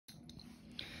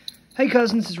Hey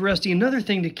cousins, it's Rusty. Another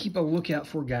thing to keep a lookout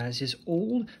for, guys, is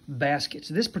old baskets.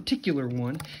 This particular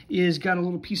one is got a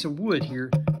little piece of wood here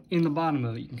in the bottom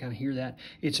of it. You can kind of hear that.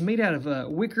 It's made out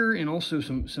of wicker and also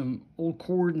some old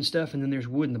cord and stuff, and then there's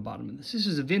wood in the bottom of this. This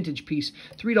is a vintage piece,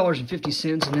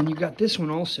 $3.50, and then you've got this one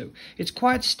also. It's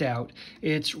quite stout.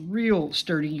 It's real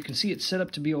sturdy. You can see it's set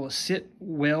up to be able to sit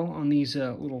well on these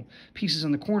little pieces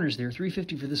on the corners there.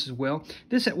 $3.50 for this as well.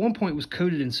 This at one point was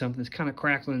coated in something that's kind of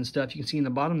crackling and stuff. You can see in the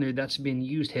bottom there, that's been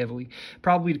used heavily,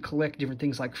 probably to collect different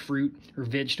things like fruit or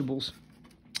vegetables.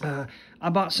 I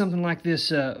bought something like this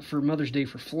for Mother's Day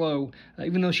for Flo.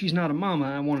 Even though she's not a mama,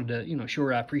 I wanted to, show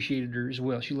her I appreciated her as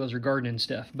well. She loves her gardening and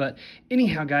stuff. But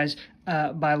anyhow, guys,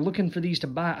 by looking for these to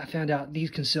buy, I found out these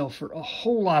can sell for a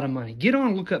whole lot of money. Get on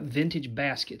and look up vintage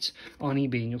baskets on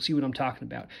eBay, and you'll see what I'm talking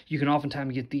about. You can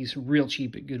oftentimes get these real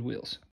cheap at Goodwills.